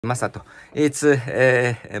Masato. It's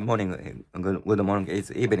morning, good morning, it's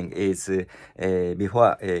evening, it's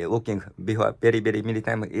before walking, before very many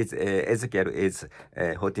time, it's Ezekiel is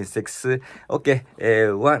 14:6. Okay,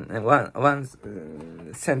 one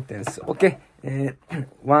sentence. Okay,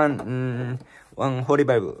 one Holy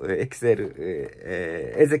Bible, Excel,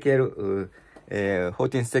 Ezekiel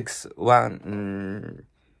 14:6,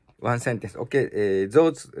 one sentence. Okay,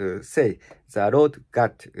 those say the Lord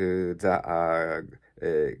God,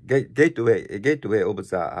 the gateway of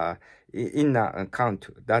the inner count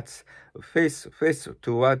that's face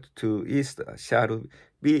toward to east shall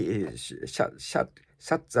be shut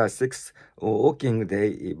the sixth working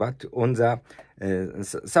day, but on the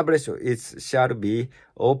Sabbath it shall be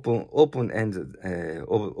open and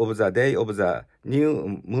of the day of the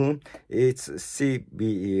new moon it shall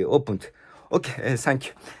be opened. Okay, thank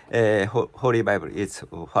you. Holy Bible is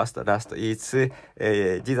first, last. It's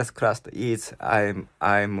Jesus Christ is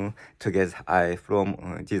I'm together. I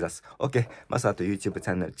from Jesus. Okay, Masato YouTube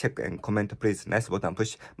channel check and comment please. Nice button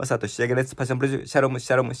push. Masato Shigeretsu Passion Bridge.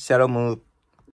 Shalom.